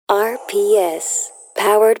RPS,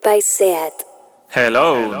 powered by SEAT.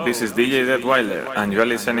 Hello, this is DJ Deadweiler, and you are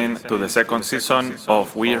listening to the second season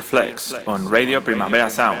of Weird Flex on Radio Primavera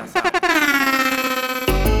Sound.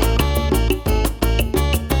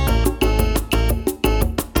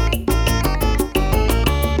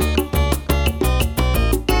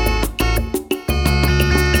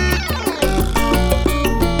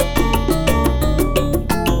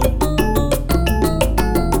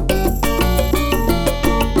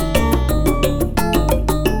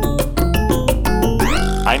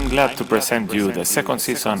 I'm glad to present you the second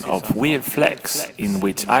season of Weird Flex, in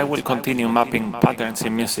which I will continue mapping patterns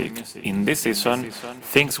in music. In this season,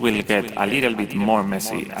 things will get a little bit more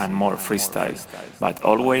messy and more freestyle, but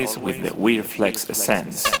always with the Weird Flex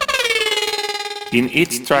essence. In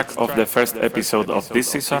each track of the first episode of this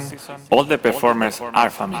season, all the performers are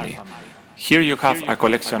family. Here you have a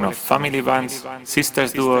collection of family bands,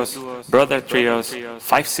 sisters duos, brother trios,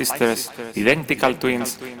 five sisters, identical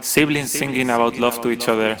twins, siblings singing about love to each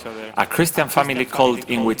other, a Christian family cult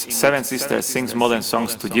in which seven sisters sings modern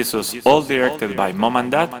songs to Jesus, all directed by mom and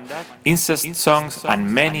dad, incest songs,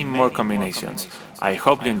 and many more combinations. I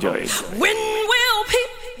hope you enjoy it. When will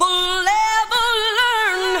people ever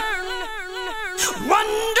learn?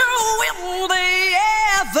 Wonder will they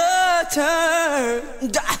ever turn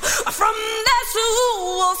from their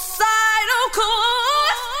suicidal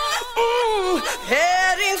course,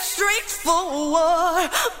 heading straight for war.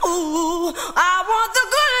 Ooh, I want the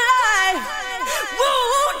good life.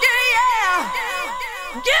 Ooh, yeah,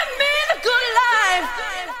 give me the good life.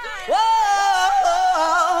 Whoa,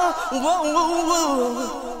 whoa, whoa,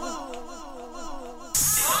 whoa.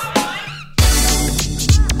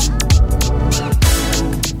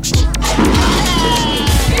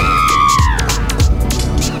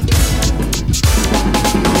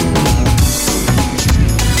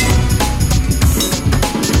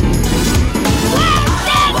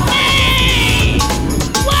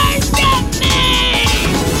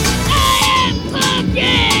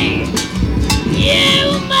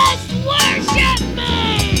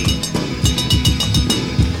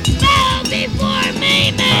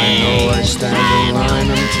 Stand in line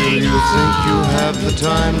until you think you have the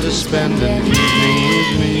time to spend an evening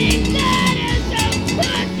with me.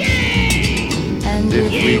 And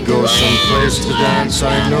if we go someplace to dance,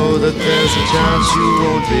 I know that there's a chance you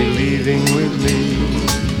won't be leaving with me.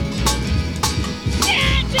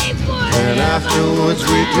 And afterwards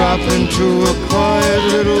we drop into a quiet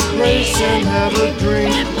little place and have a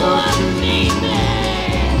drink or two.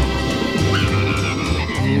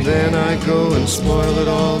 Then I go and spoil it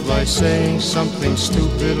all by saying something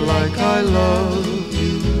stupid like I love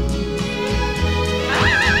you.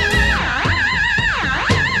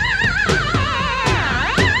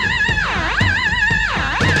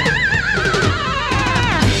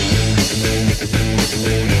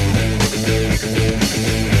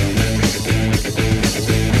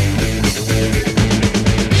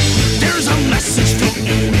 There's a message floating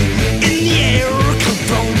in the air, come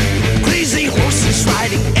from crazy horses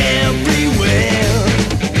riding everywhere.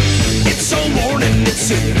 It's so worn and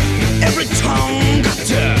it's in every tongue. Got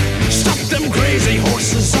to stop them crazy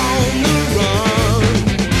horses on the run.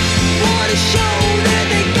 What a show, there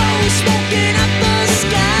they go, smoking up the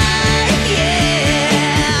sky,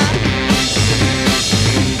 yeah.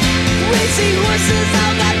 Crazy horses,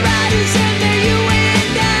 all got riders and they're you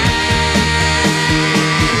and I.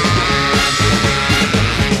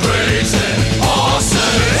 Crazy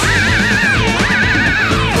horses.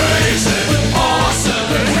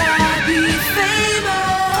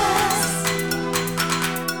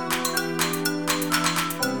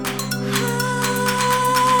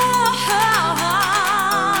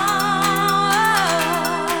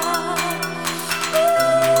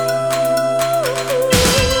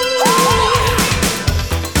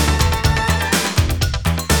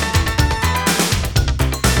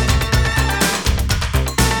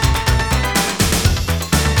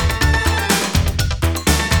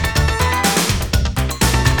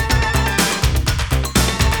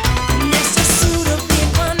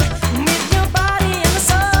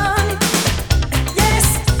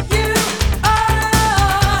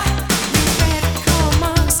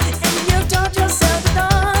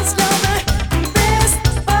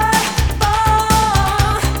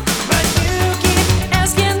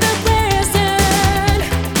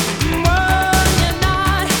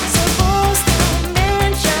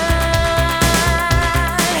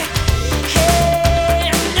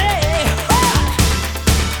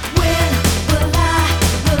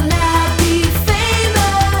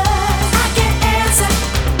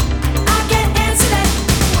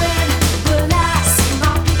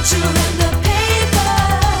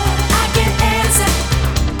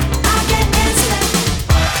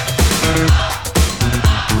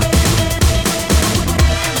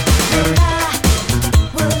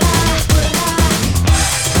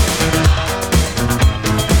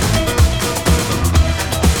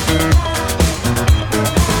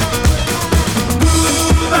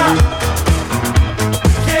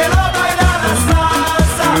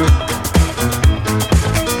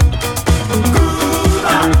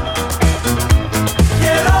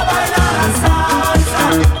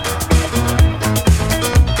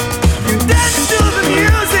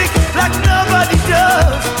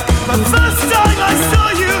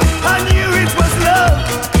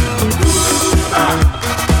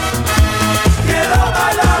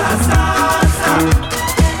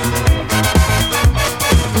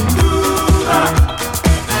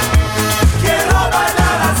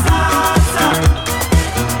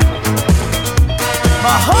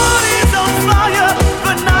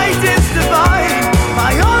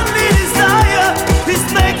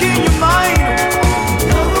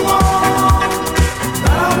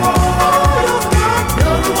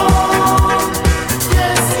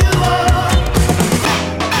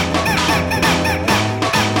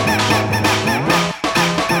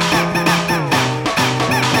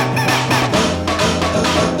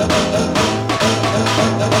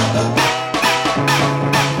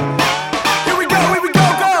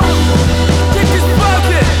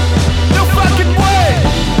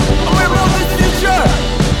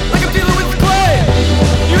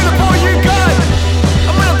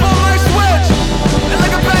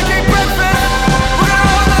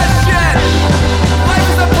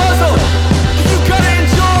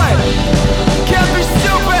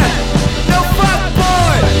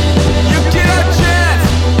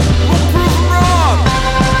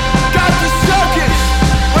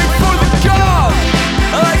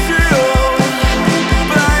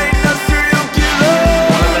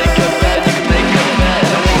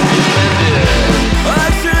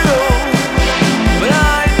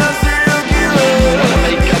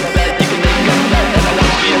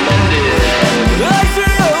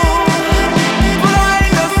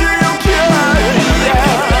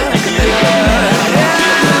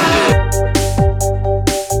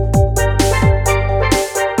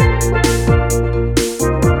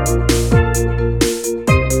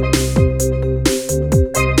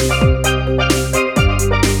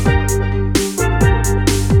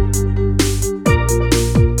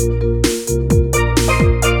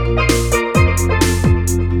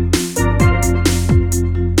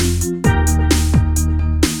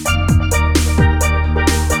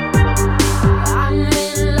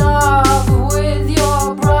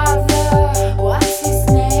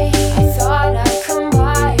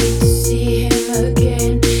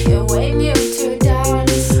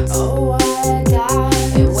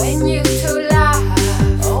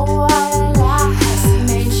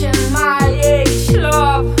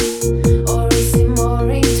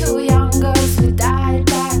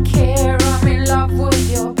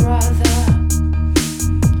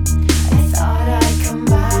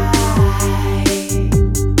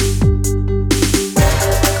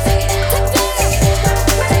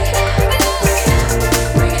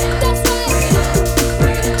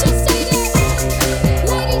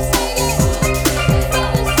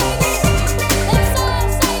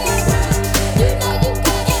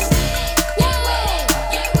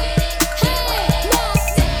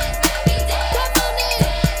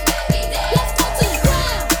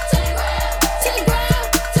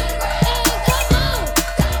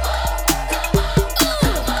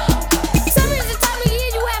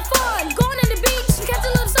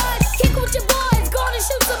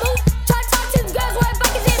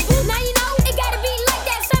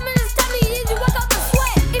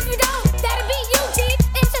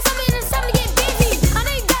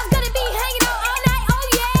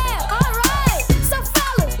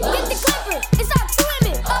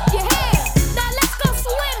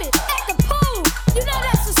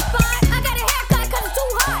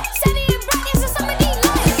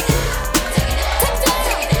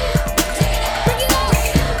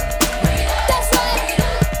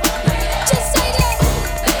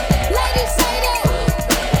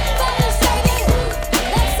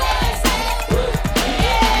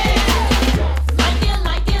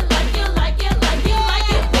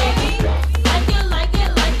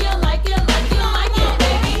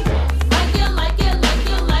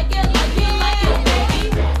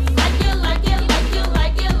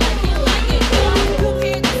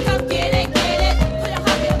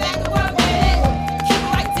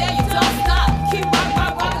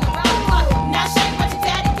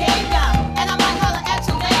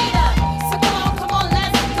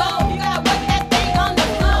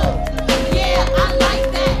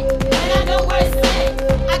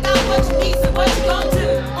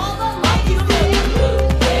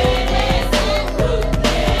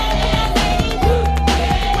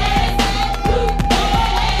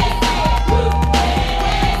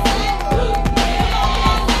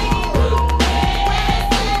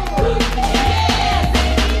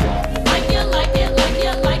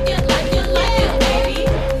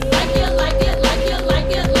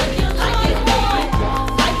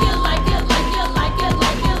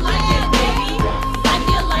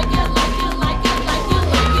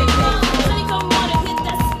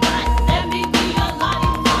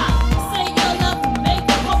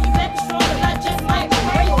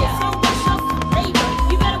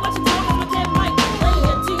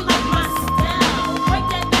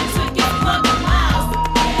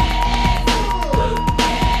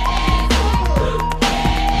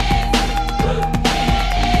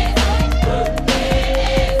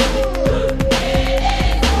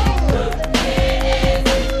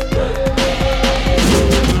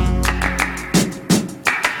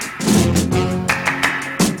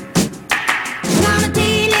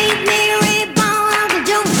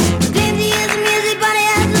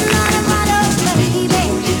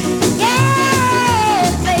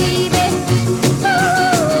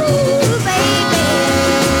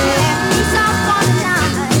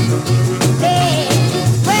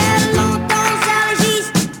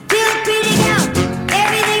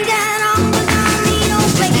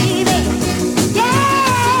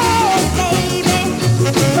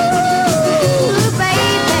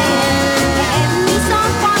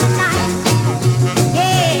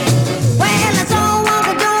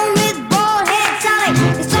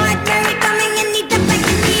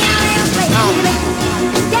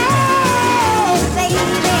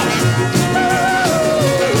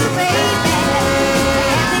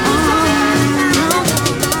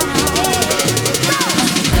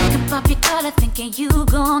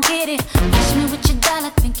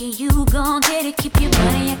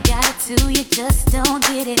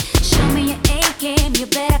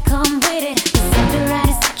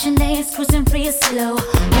 slow.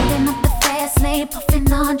 Holding up the fast lane,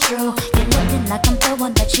 puffing on true. You're looking like I'm the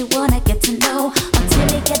one that you wanna get to know. Until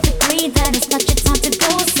you get the green, then it's not your time to go.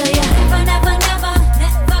 So you never, never, never,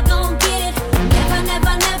 never gon' get it. Never,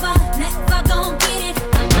 never, never, never gon' get it.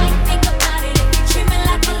 I might think about it if you treat me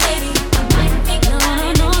like a lady. I might think about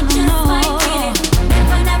it if you just might get it.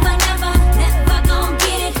 Never, never, never, never gon'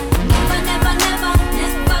 get it. Never, never, never,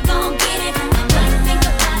 never gon' get it. I might think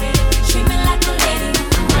about it if you treat me like a lady.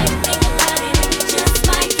 I might think about it if you just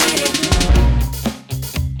might get it.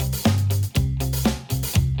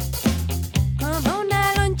 Como una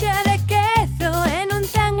loncha de queso en un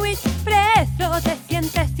sándwich preso, te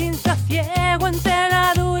sientes sin sosiego entre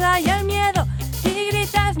la duda y el miedo. Si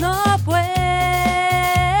gritas no puedo,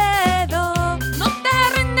 no te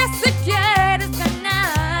rindes si quieres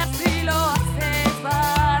ganar. Si lo haces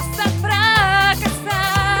vas a fracasar.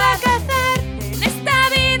 Fracasar en esta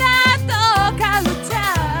vida toca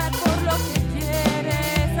luchar por lo que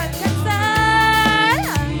quieres alcanzar.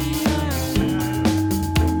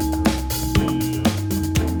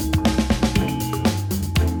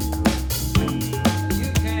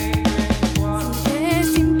 Es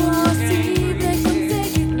imposible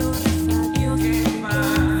conseguir los sabios.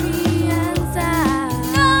 Confianza,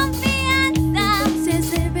 confianza. Entonces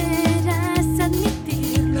deberás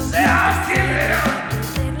admitirlo. Perder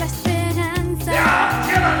la esperanza.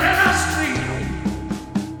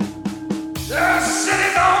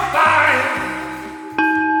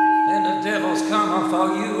 And the devil's coming for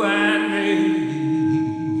you and me.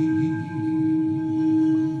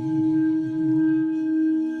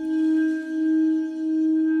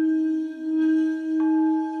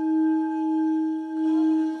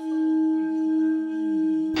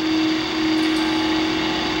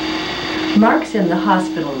 Mark's in the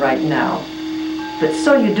hospital right now, but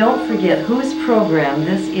so you don't forget whose program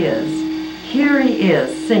this is, here he is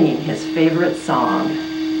singing his favorite song.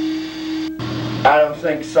 I don't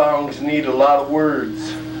think songs need a lot of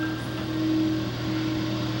words.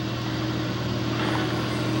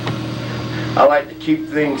 I like to keep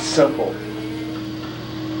things simple.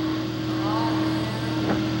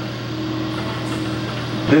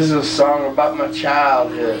 This is a song about my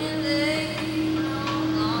childhood.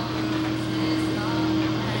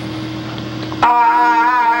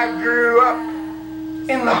 I grew up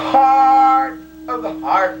in the heart of the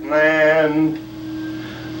heartland.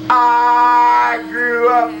 I grew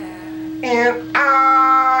up in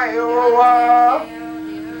Iowa.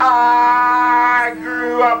 I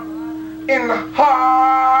grew up in the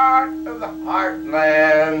heart of the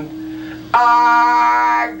heartland.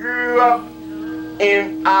 I grew up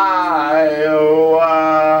in Iowa.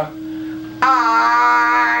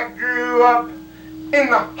 I grew up in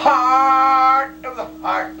the heart of the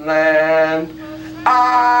heartland.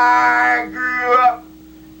 I grew up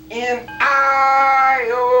in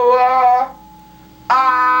Iowa.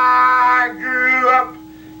 I grew up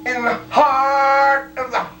in the heart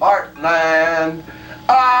of the heartland.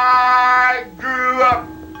 I grew up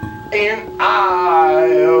in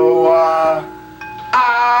Iowa.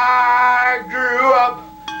 I grew up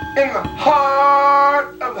in the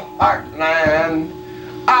heart of the heartland.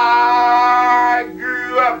 I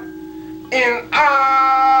grew up in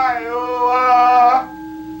Iowa.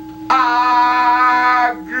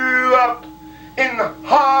 I grew up in the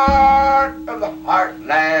heart of the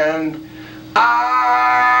heartland.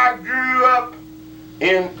 I grew up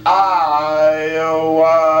in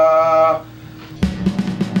Iowa.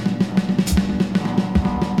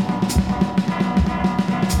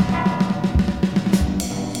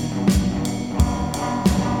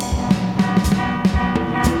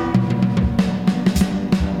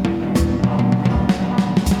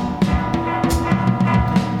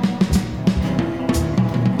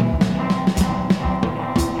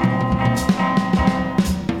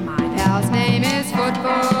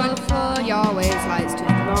 He always likes to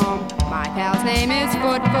roam. My pal's name is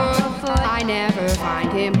Foot. I never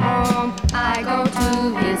find him home. I go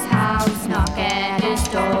to his house, knock at his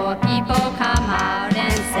door. People come out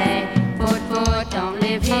and say, Foot, don't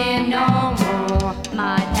live here no more.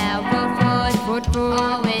 My pal Foot,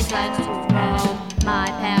 always likes to roam. My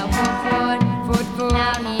pal Foot,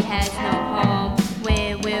 now he has no home.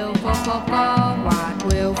 Where will Foot go? What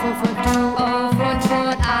will Foot do? Oh, Foot,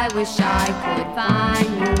 I wish I could find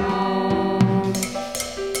you home.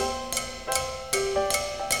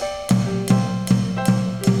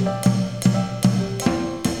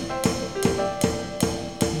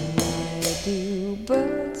 Where do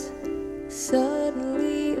birds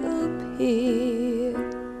suddenly appear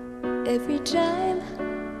every time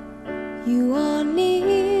you are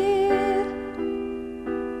near?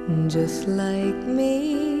 Just like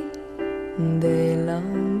me, They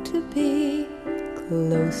long to be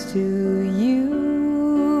close to you.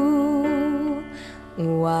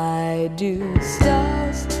 Why do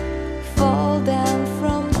stars fall down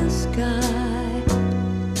from the sky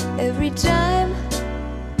every time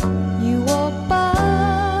you walk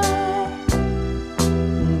by?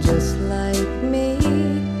 Just like me,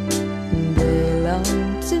 they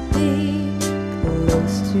long to be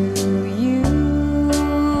close to you.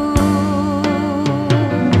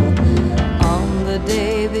 On the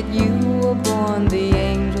day that you were born, the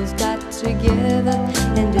angels got together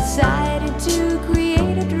and decided to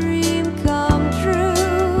create a dream come true.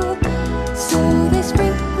 So they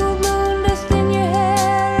sprinkled moon dust in your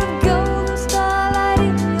hair of golden starlight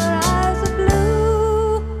in your eyes of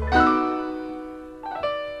blue.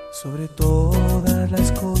 Sobre todas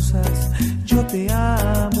las cosas yo te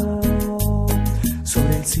amo.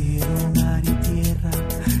 Sobre el cielo, mar y tierra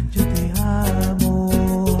yo te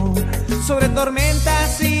amo. Sobre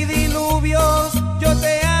tormentas y diluvios yo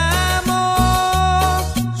te amo.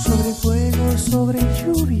 Sobre fuego, sobre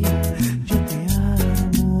lluvia yo te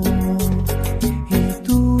amo. Y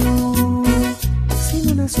tú,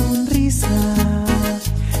 sin una sonrisa,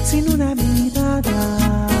 sin una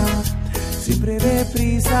mirada, siempre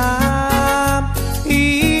deprisa.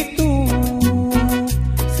 Y tú,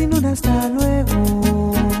 sin un hasta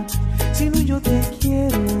luego, sin un yo te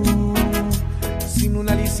quiero, sin un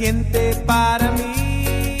aliciente para mí.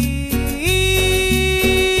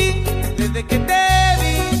 Desde que te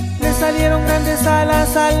vi, le salieron grandes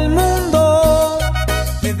alas al mundo.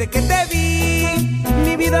 Desde que te vi,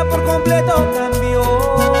 mi vida por completo cambió.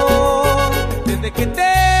 Desde que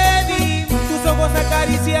te vi, tus ojos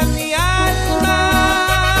acarician mi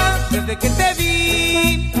alma. Desde que te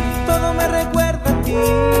vi, todo me recuerda a ti.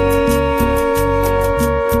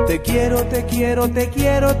 Te quiero, te quiero, te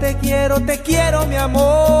quiero, te quiero, te quiero, mi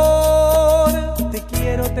amor. Te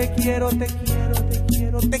quiero, te quiero, te quiero, te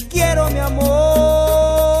quiero, te quiero, mi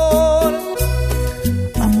amor.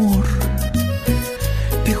 Amor,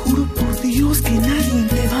 te juro por Dios que nadie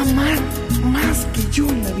te va a amar más que yo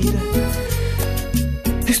en la vida.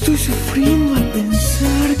 Estoy sufriendo al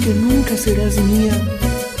pensar que nunca serás mía.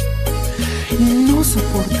 No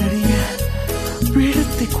soportaría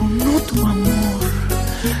verte con otro amor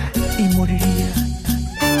y moriría.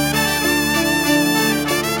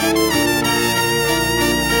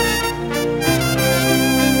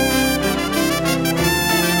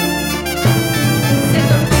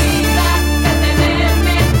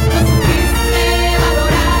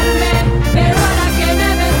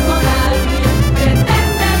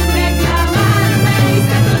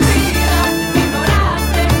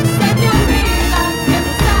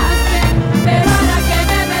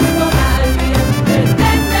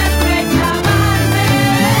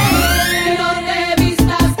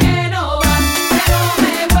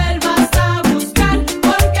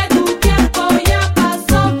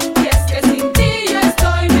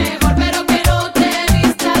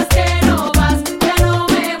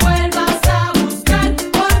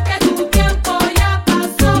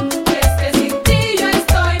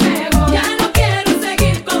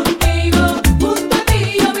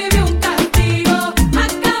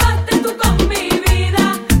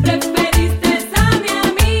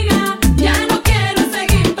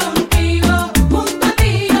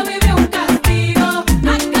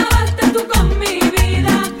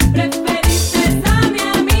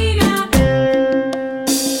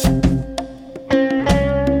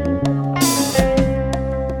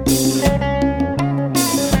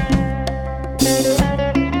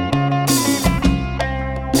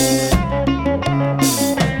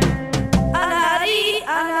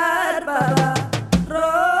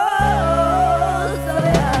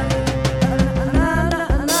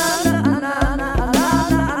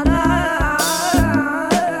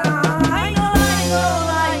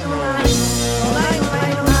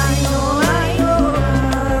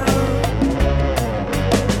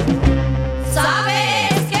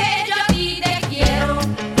 Sabes que yo a ti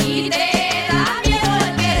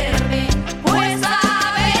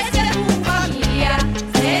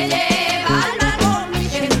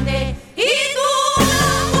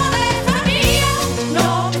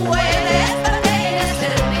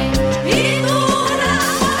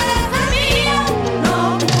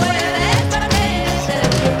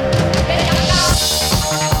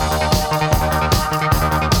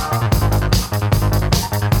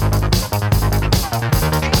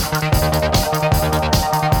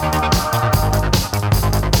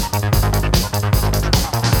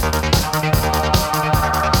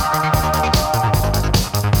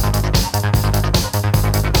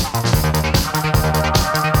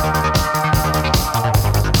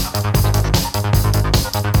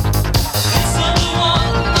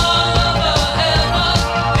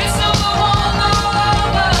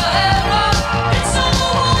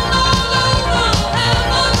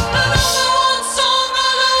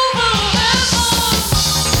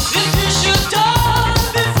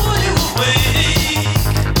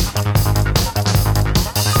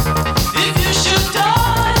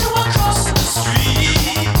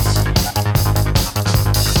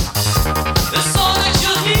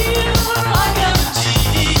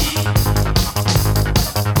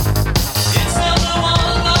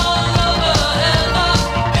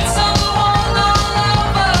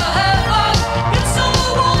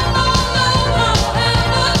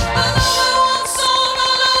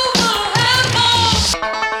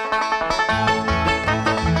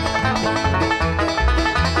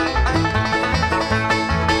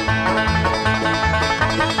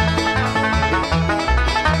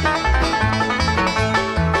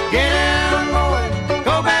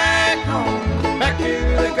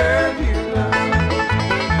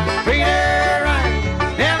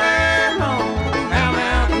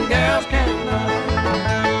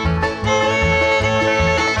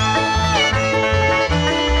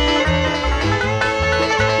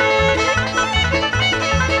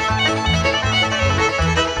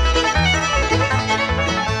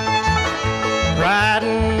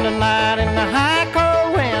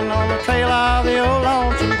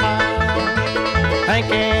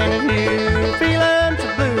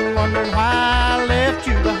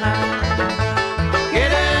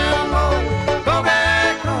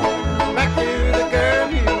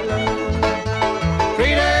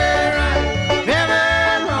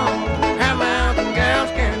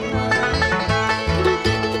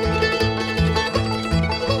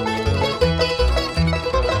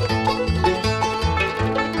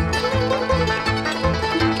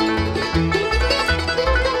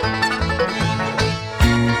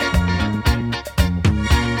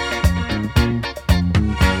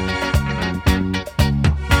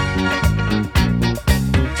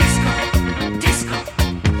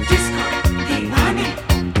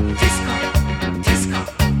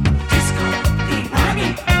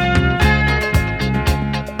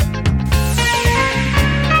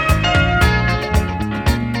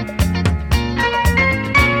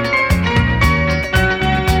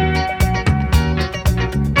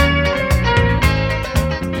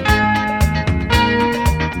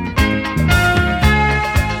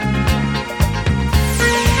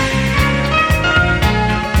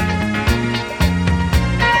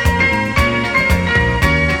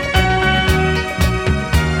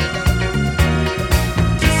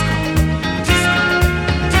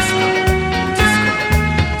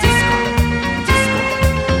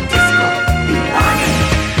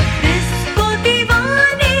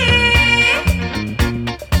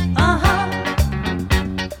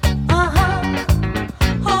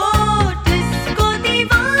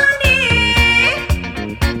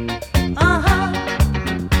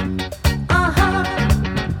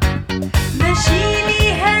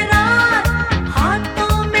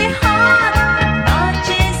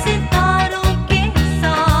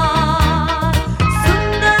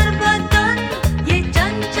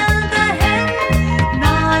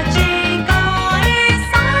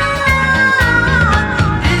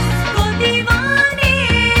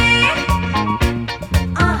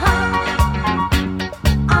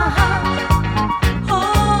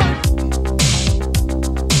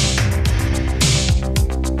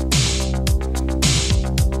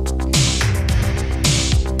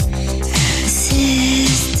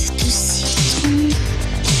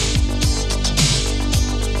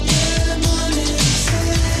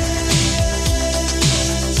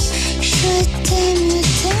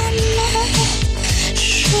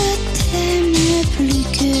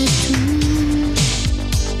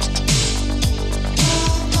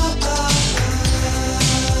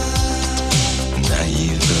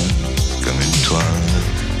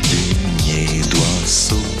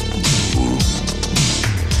so beau.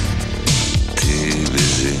 Tes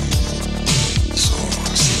baisers sont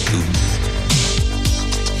si doux.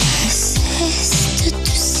 Cesse de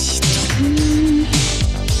te citron.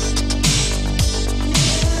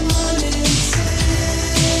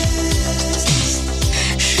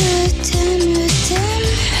 Je t'aime,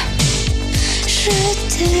 je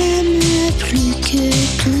t'aime plus que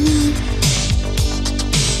tout.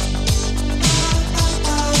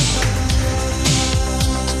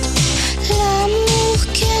 L'amour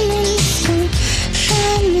que nous ne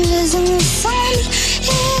jamais ensemble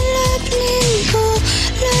est le plus beau,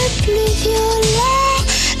 le plus violent,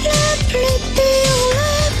 le plus pur,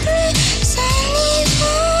 le plus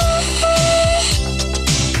enivrant.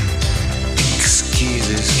 Exquise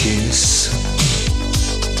esquisse,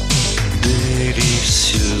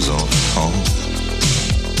 délicieux enfant,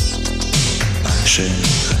 ma chair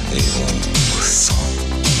et mon sang.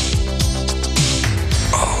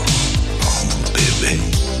 Oh, mon bébé.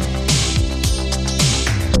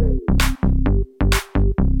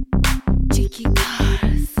 Cheeky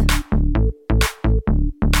cars.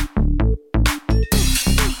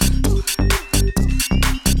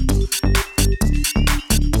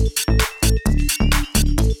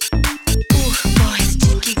 Boys,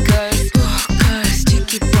 cheeky girls. Girls,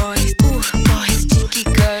 cheeky boys. Boys, cheeky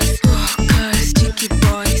girls. Girls, cheeky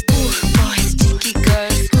boys. Boys, cheeky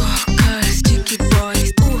girls. Girls, cheeky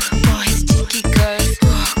boys. Boys, cheeky girls.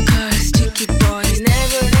 Girls, cheeky boys.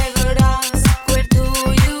 Never, never ask, where do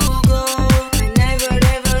you go? I never,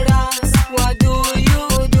 ever ask, what do you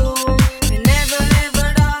do? I never, ever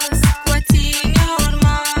ask, what's in your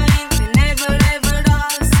mind? I never, ever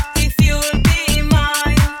ask, if you'll be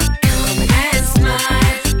mine. Come and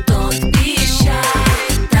smile, don't be shy.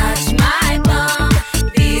 Touch my palm,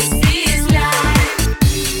 this is life.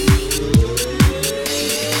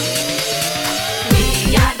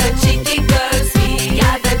 We are the cheeky girls, we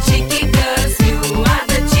are the cheeky girls. You are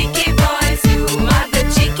the cheeky boys, you are the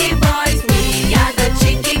cheeky boys. We are the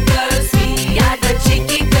cheeky girls, we are the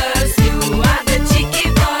cheeky girls. You are the cheeky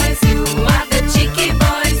boys, you are the cheeky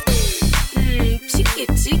boys. Cheeky,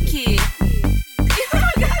 cheeky.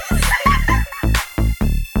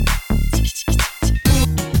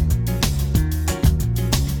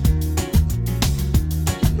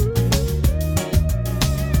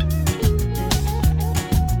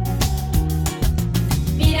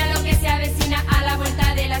 Mira lo que se avecina a la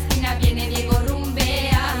vuelta de la esquina. Viene Diego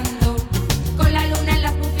rumbeando, con la luna en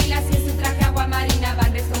las pupilas y en su traje agua marina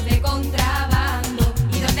van restos de contrabando.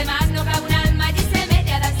 Y donde más no cabe un alma, allí se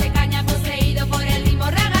mete a darse caña, poseído por el ritmo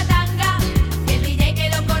ragatanga. El DJ que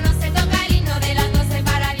lo conoce toca el himno de las 12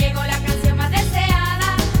 para Diego, la canción más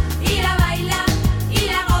deseada. Y la baila, y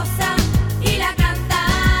la goza, y la canta.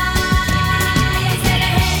 Y ahí se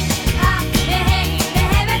deje,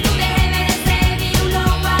 tú déjeme de ser mi uno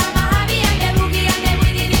más había de boogie and de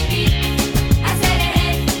widi di pi. I said deje,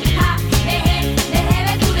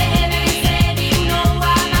 tú déjeme de ser mi uno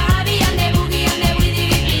más había de boogie and de widi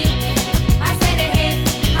di pi. I said deje,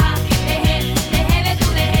 tú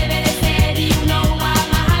déjeme de ser mi uno más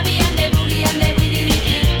había de boogie and de widi di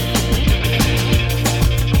pi.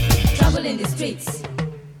 Trouble in the streets.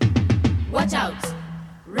 Watch out.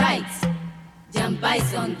 Right. Jump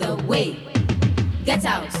bikes on the way. Get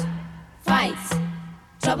out. Fight.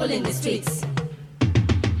 Trouble in the streets.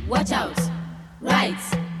 Watch out. Right.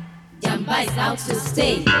 Jump bikes out to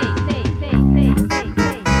stay.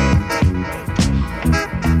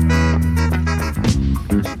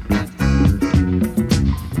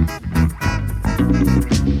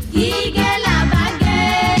 Ige la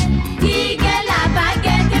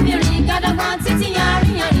baguette, que mi ring cada one sitting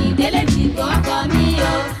yari dele jiko ọkọ mi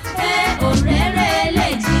o. Orere le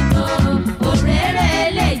jiko, orere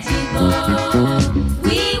le jiko.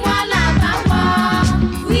 Wíwọ́ la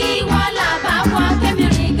bá wọ́, que mi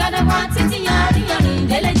ring cada one sitting yari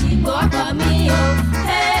dele jiko ọkọ mi o.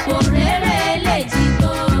 Orere le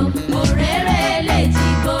jiko, orere le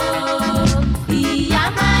jiko. Ìyá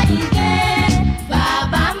máa ige,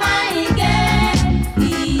 bàbá máa ige.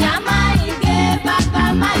 Ìyá máa ige, bàbá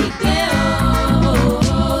máa ige o.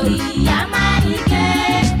 Ìyá máa ige,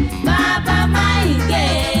 bàbá máa ige.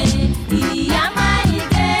 Ìyá máa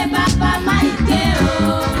ige, bàbá máa ige o.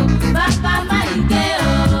 Bàbá máa ige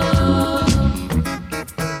o.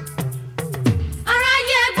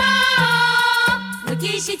 Aráyé gbọ́ o,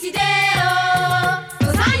 Rikishi ti dé o. Kò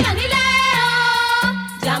sáyà nílé o,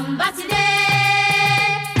 jàmbá ti dé.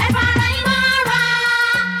 Ẹ fara yín mọ́ra,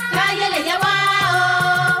 káyé lè yẹ wá o.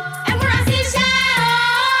 Ẹ múra sí iṣẹ́ o,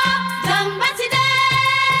 jàmbá ti dé.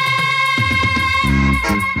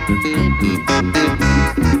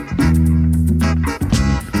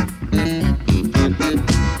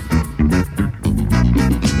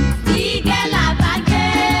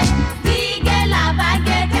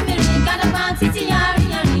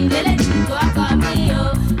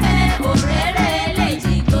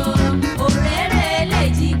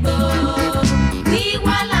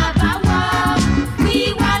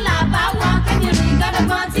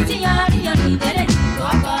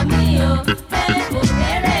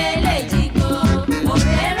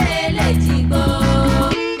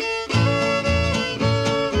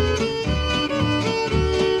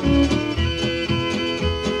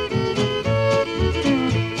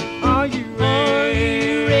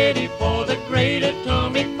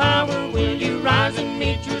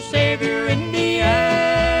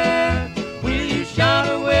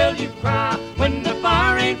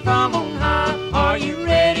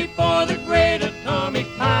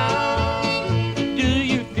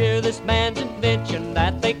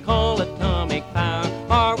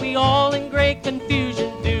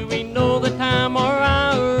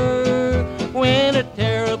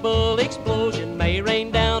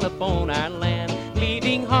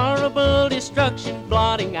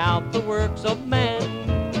 works of man.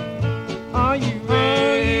 Are you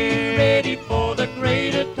ready for the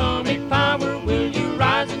great atomic power? Will you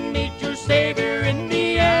rise and meet your Savior in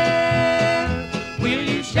the air? Will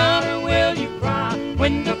you shout or will you cry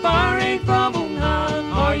when the fire ain't from on high?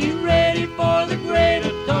 Are you ready for the great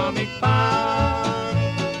atomic power?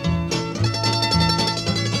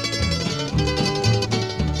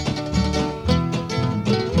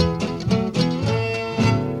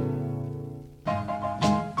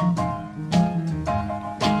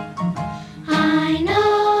 I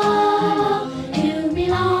know you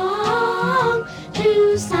belong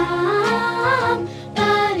to somebody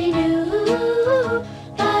new,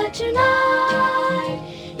 but tonight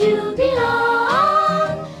you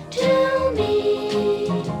belong to me.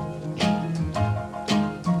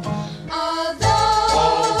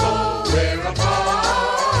 Although we're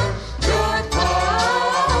apart, you're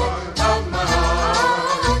part of my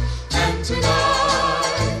heart, and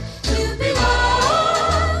tonight you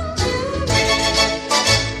belong to me.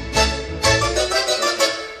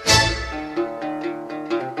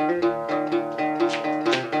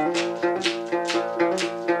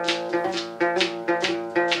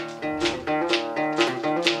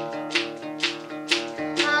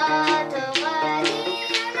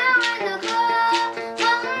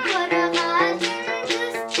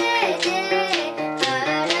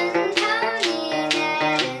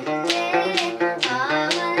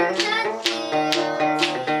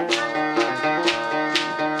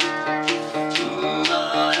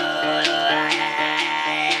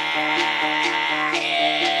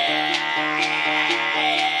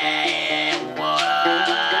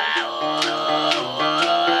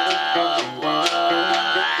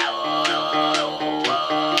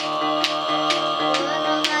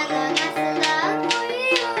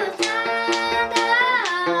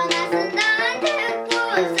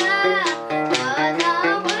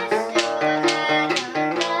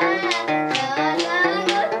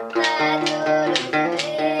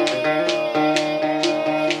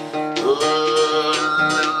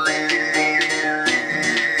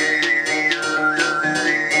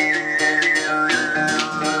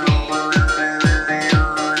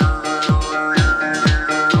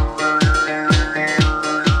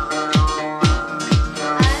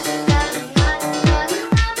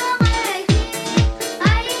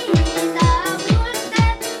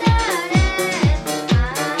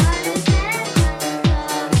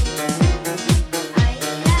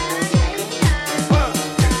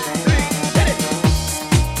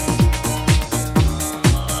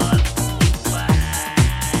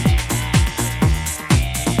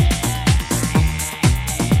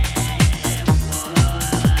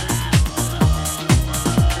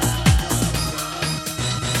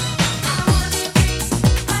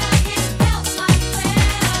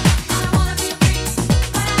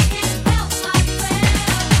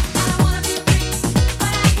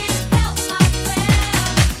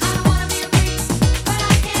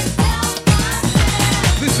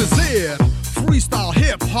 Freestyle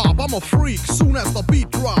hip hop, I'm a freak. Soon as the beat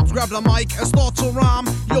drops, grab the mic and start to rhyme.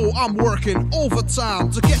 Yo, I'm working overtime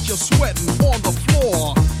to get you sweating on the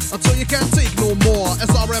floor until you can't take no more. As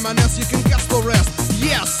I reminisce, you can guess the rest.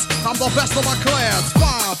 Yes, I'm the best of my class.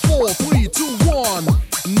 5, 4, 3, 2, 1.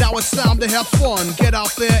 Now it's time to have fun. Get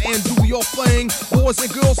out there and do your thing. Boys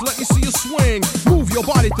and girls, let me see you swing. Move your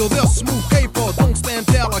body to this smooth paper. Don't stand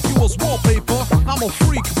there like you was wallpaper. I'm a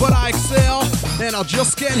freak, but I excel, and I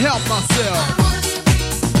just can't help myself.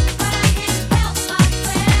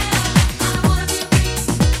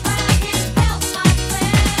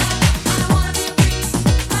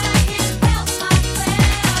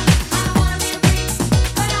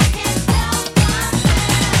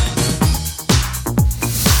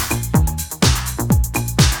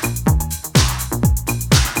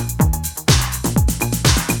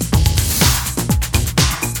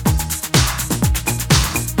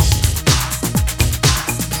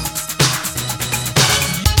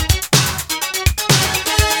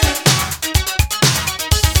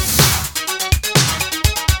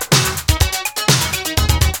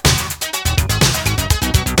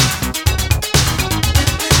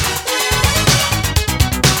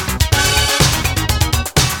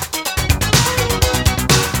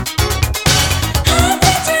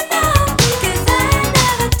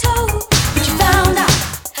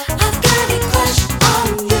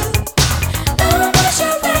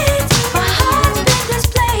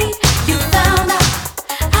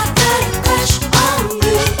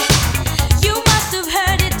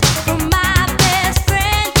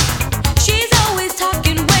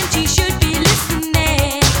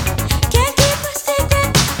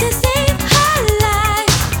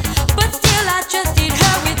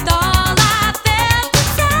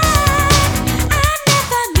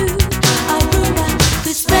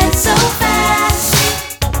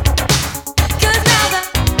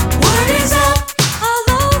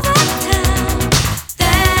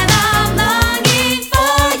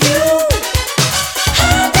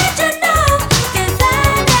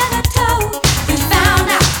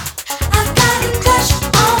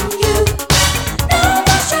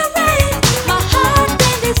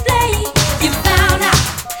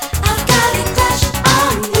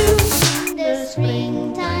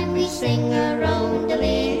 sing around the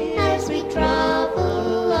lane as we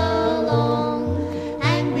travel along,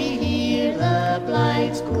 and we hear the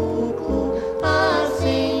blights cuckoo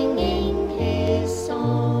singing his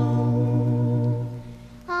song.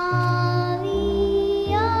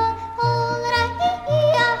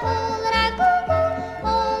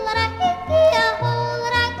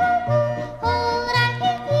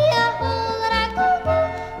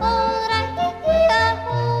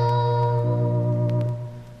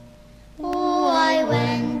 Oh, I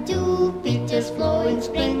went to Peter's flowing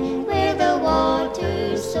spring where the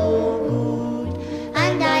water's so rude,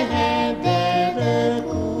 and I heard there the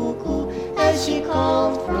cuckoo as she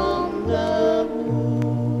called from the wood.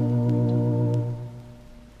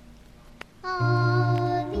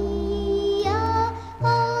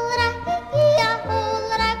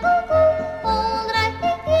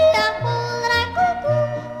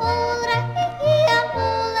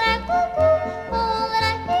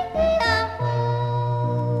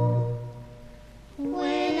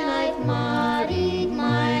 When I've married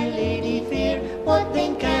my lady fair, what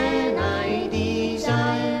then can I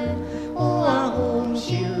desire? Oh, a home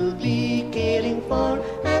she'll be caring for,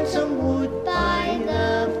 and some wood by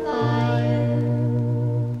the fire.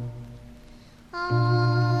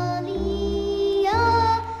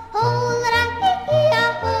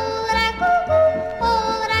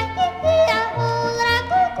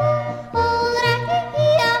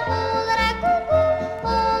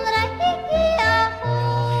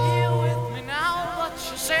 Here with me now, but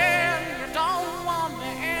you said you don't want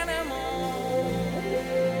me anymore.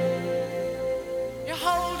 You're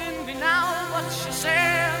holding me now, but you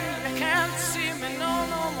said you can't see me no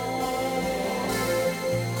more.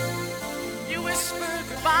 You whisper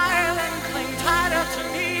goodbye, then cling tighter to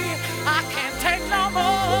me. I can't take no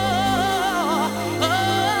more. Oh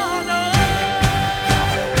no.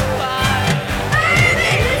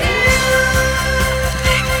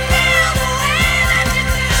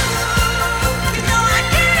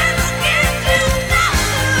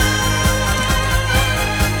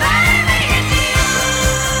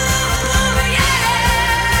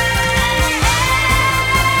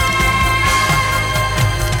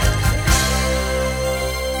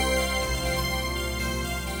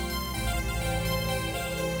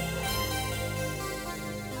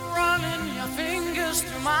 Running your fingers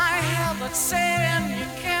through my hair, but saying you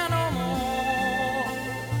can't no more.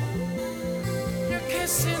 You're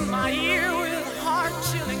kissing my ear with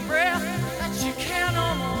heart-chilling breath that you can't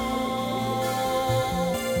no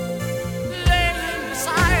more. Laying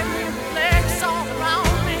beside me with legs all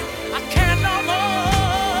around me, I can't no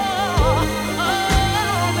more.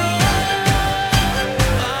 Oh no.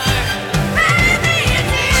 Baby,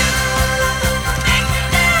 it's you. Make me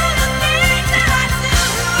do the things that I do.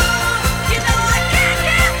 You know I can't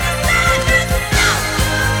get beside this love.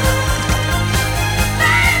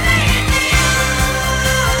 Baby, it's you.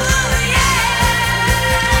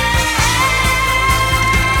 Yeah.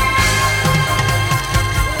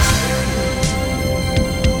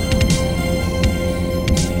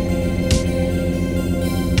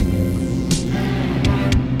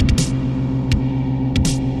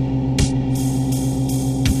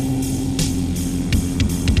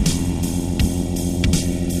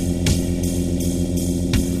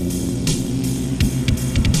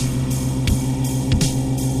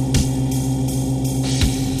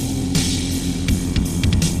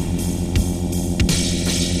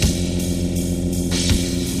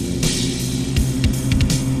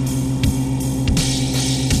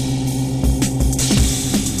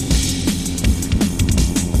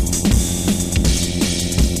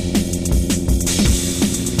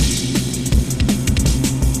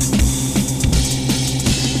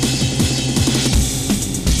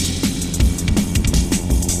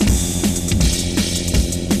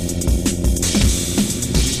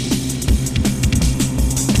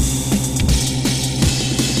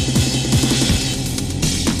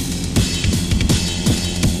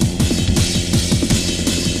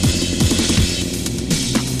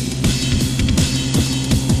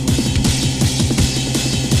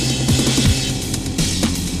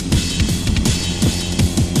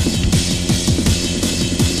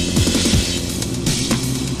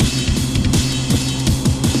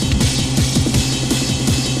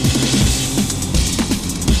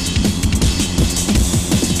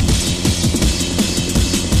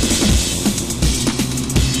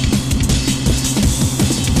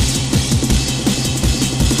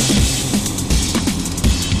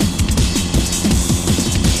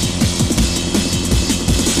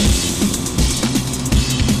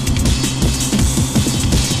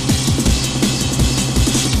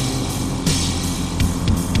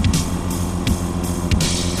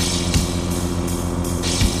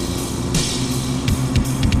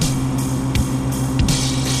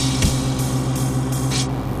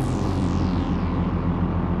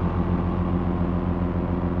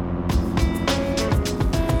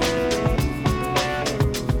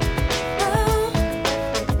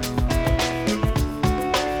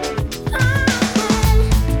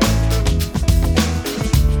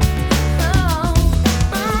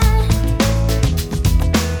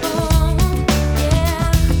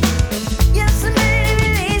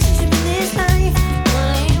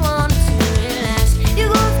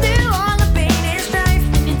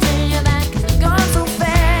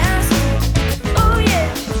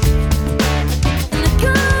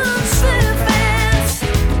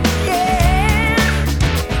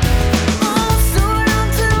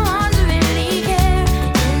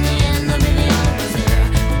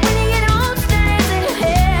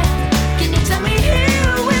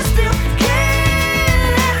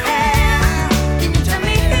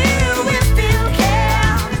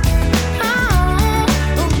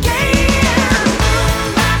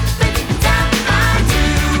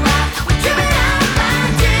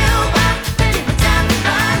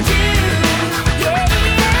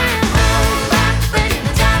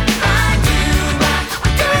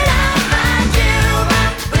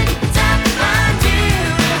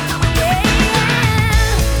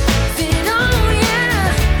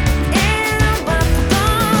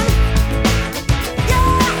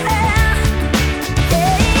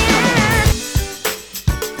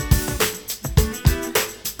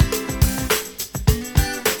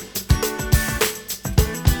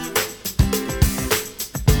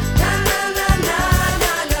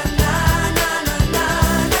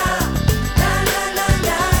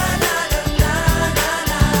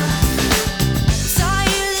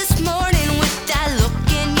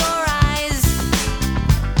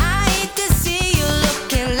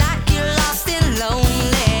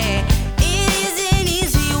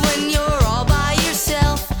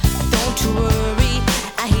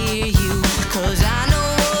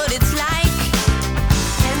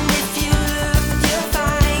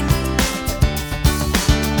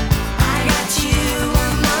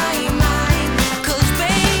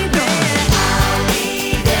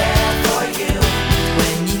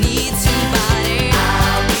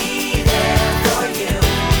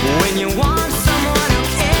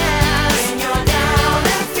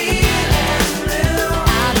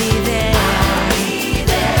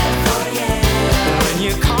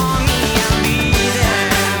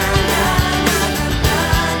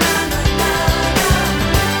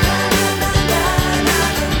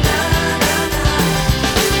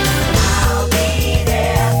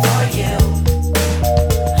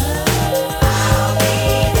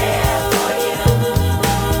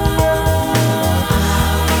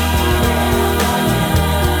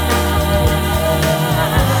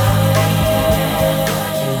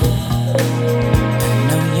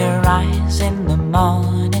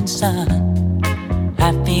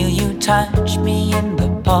 touch me in the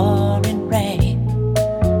pouring rain.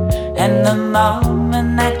 And the moment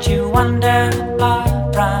that you wander far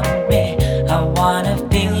from me, I wanna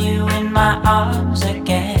feel you in my arms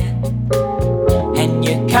again. And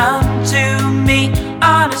you come to me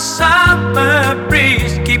on a summer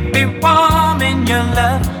breeze, keep me warm in your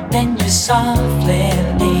love, then you softly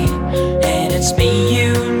leave. And it's me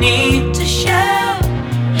you need to show.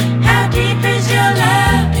 How deep is your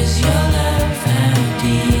love? Is your love? How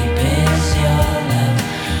deep is your love?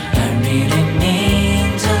 I really need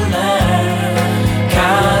to learn.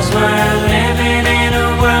 'Cause we're living in a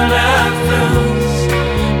world of fools,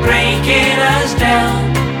 breaking us down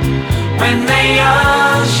when they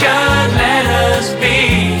all should let us be.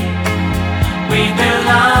 We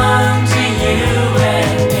belong to you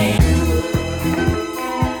and me.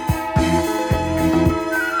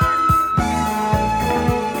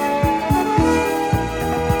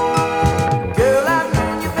 Girl, I've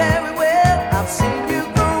known you very well. I've seen you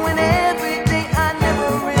growing every day. I never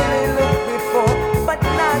really looked before, but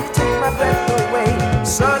now you take my breath away.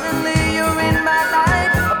 Suddenly you're in my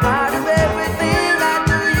life, a part of everything I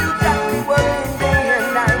do. You got me working day and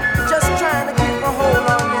night, just trying to keep a hold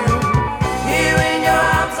on you. Here in your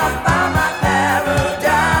arms I found my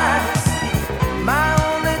paradise, my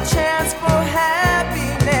only chance for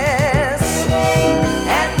happiness.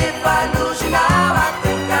 And if I lose you now, I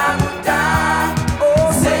think I would die. Oh,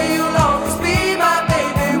 say you'll always be my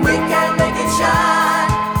baby. We can make it shine.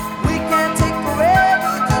 We can take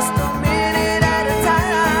forever, just a minute at a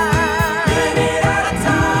time. Minute at a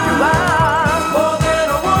time. You are more than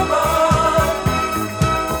a woman,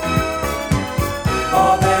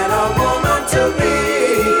 more than a woman to me,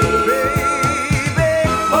 baby.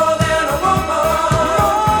 More than a woman,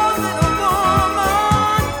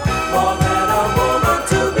 more than a woman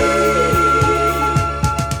to me.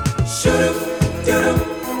 Shoo-doo, doo-doo.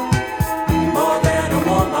 More than a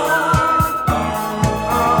woman.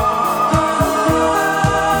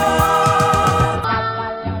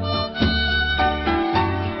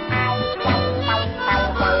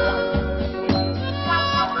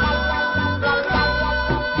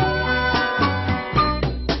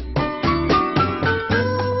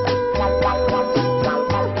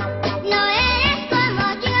 No eres como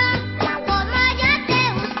yo te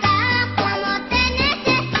buscaba, como te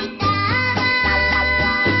necesitaba.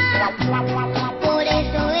 Por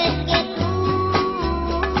eso es que tú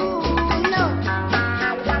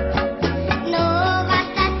no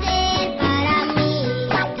vas a ser para mí.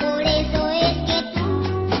 Por eso es que tú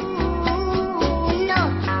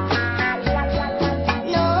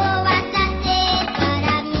no vas a ser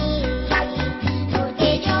para mí. Porque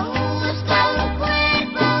yo busco un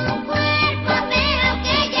cuerpo, pero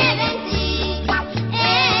que lleve en sí,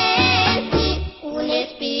 un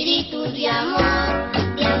espíritu de amor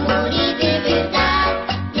y de verdad,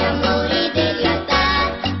 de amor y de lealtad,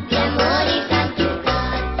 de amor y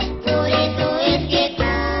santidad. Por eso es que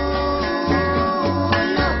tú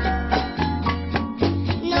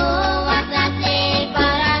no vas a ser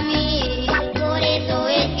para mí. Por eso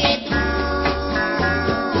es que tú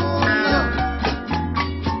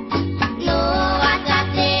no vas a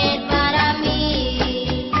ser para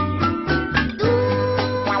mí. Tú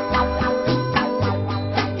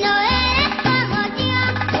no eres como yo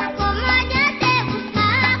te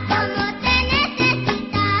buscaba, como te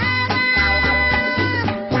necesitaba.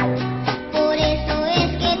 Por eso es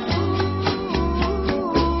que tú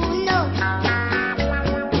no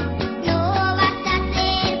vas a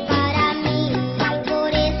ser para mí.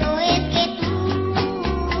 Por eso es que tú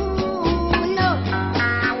no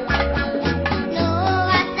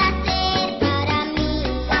vas a ser para mí.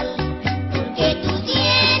 Porque tú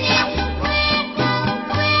tienes un cuerpo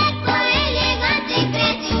elegante y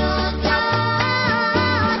precioso,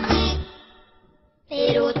 sí,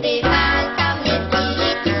 pero te falta un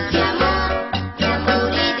espíritu de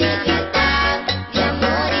amor y de lealtad, de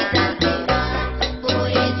amor y santidad. Por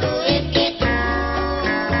eso es que tú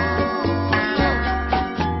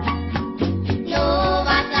no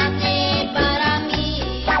vas a ser para mí.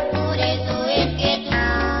 Por eso es que tú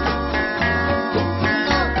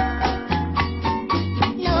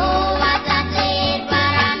no vas a ser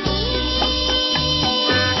para mí.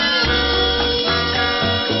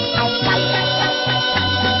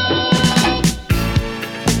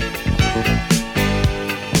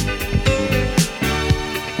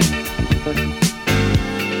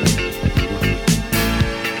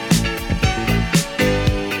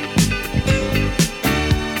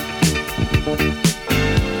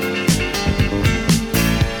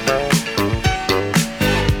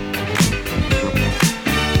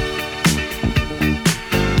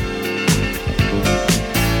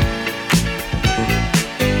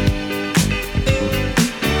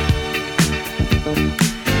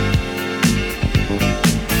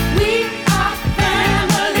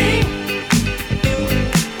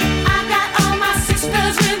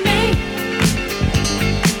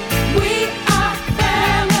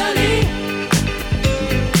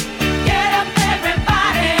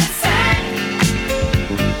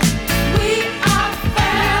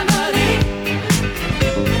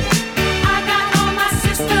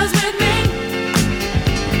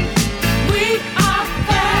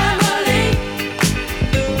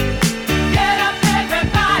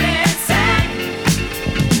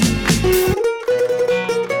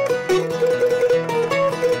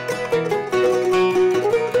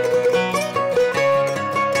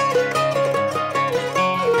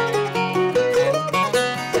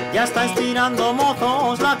 ya está estirando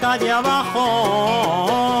mozos la calle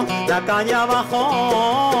abajo. La calle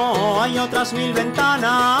abajo hay otras 1000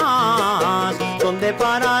 ventanas donde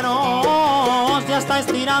pararos, ya está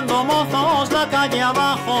estirando mozos la calle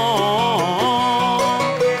abajo.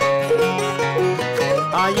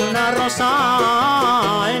 Hay una rosa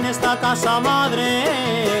en esta casa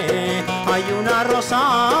madre, hay una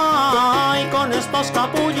rosa y con estos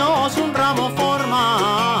capullos un ramo forma.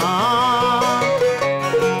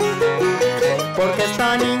 Porque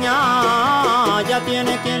esta niña ya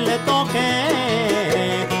tiene quien le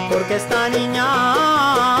toque, porque esta niña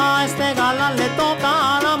a este galán le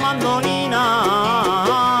toca la mandolina.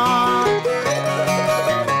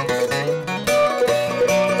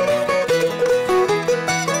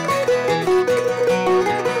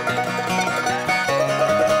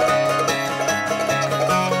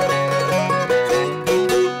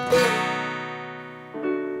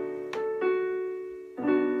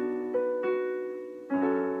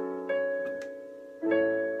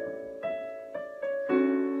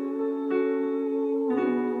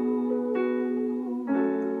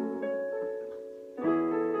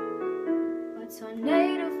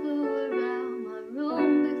 Tornado flew around my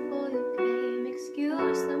room before you came.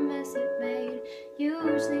 Excuse the mess it made.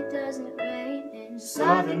 Usually doesn't rain in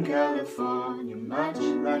Southern California, much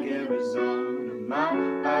like Arizona. My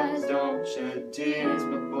eyes don't shed tears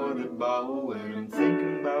before the bow when I'm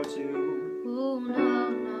thinking about you. Ooh, no,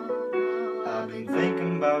 no, no. I've been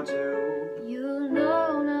thinking about you. You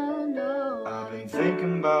know, no, no. I've been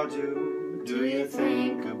thinking about you. Do you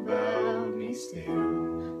think about me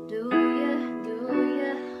still? Do you?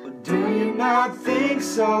 Or do you not think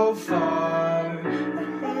so far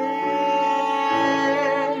ahead?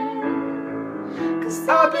 'Cause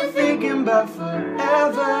I've been thinking about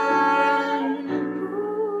forever.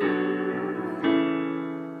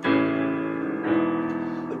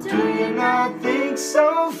 Or do you not think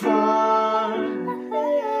so far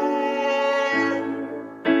ahead?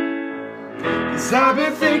 'Cause I've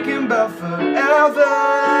been thinking about forever.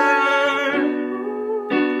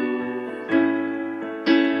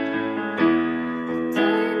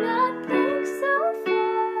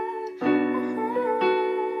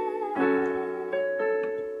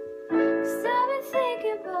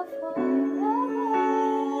 For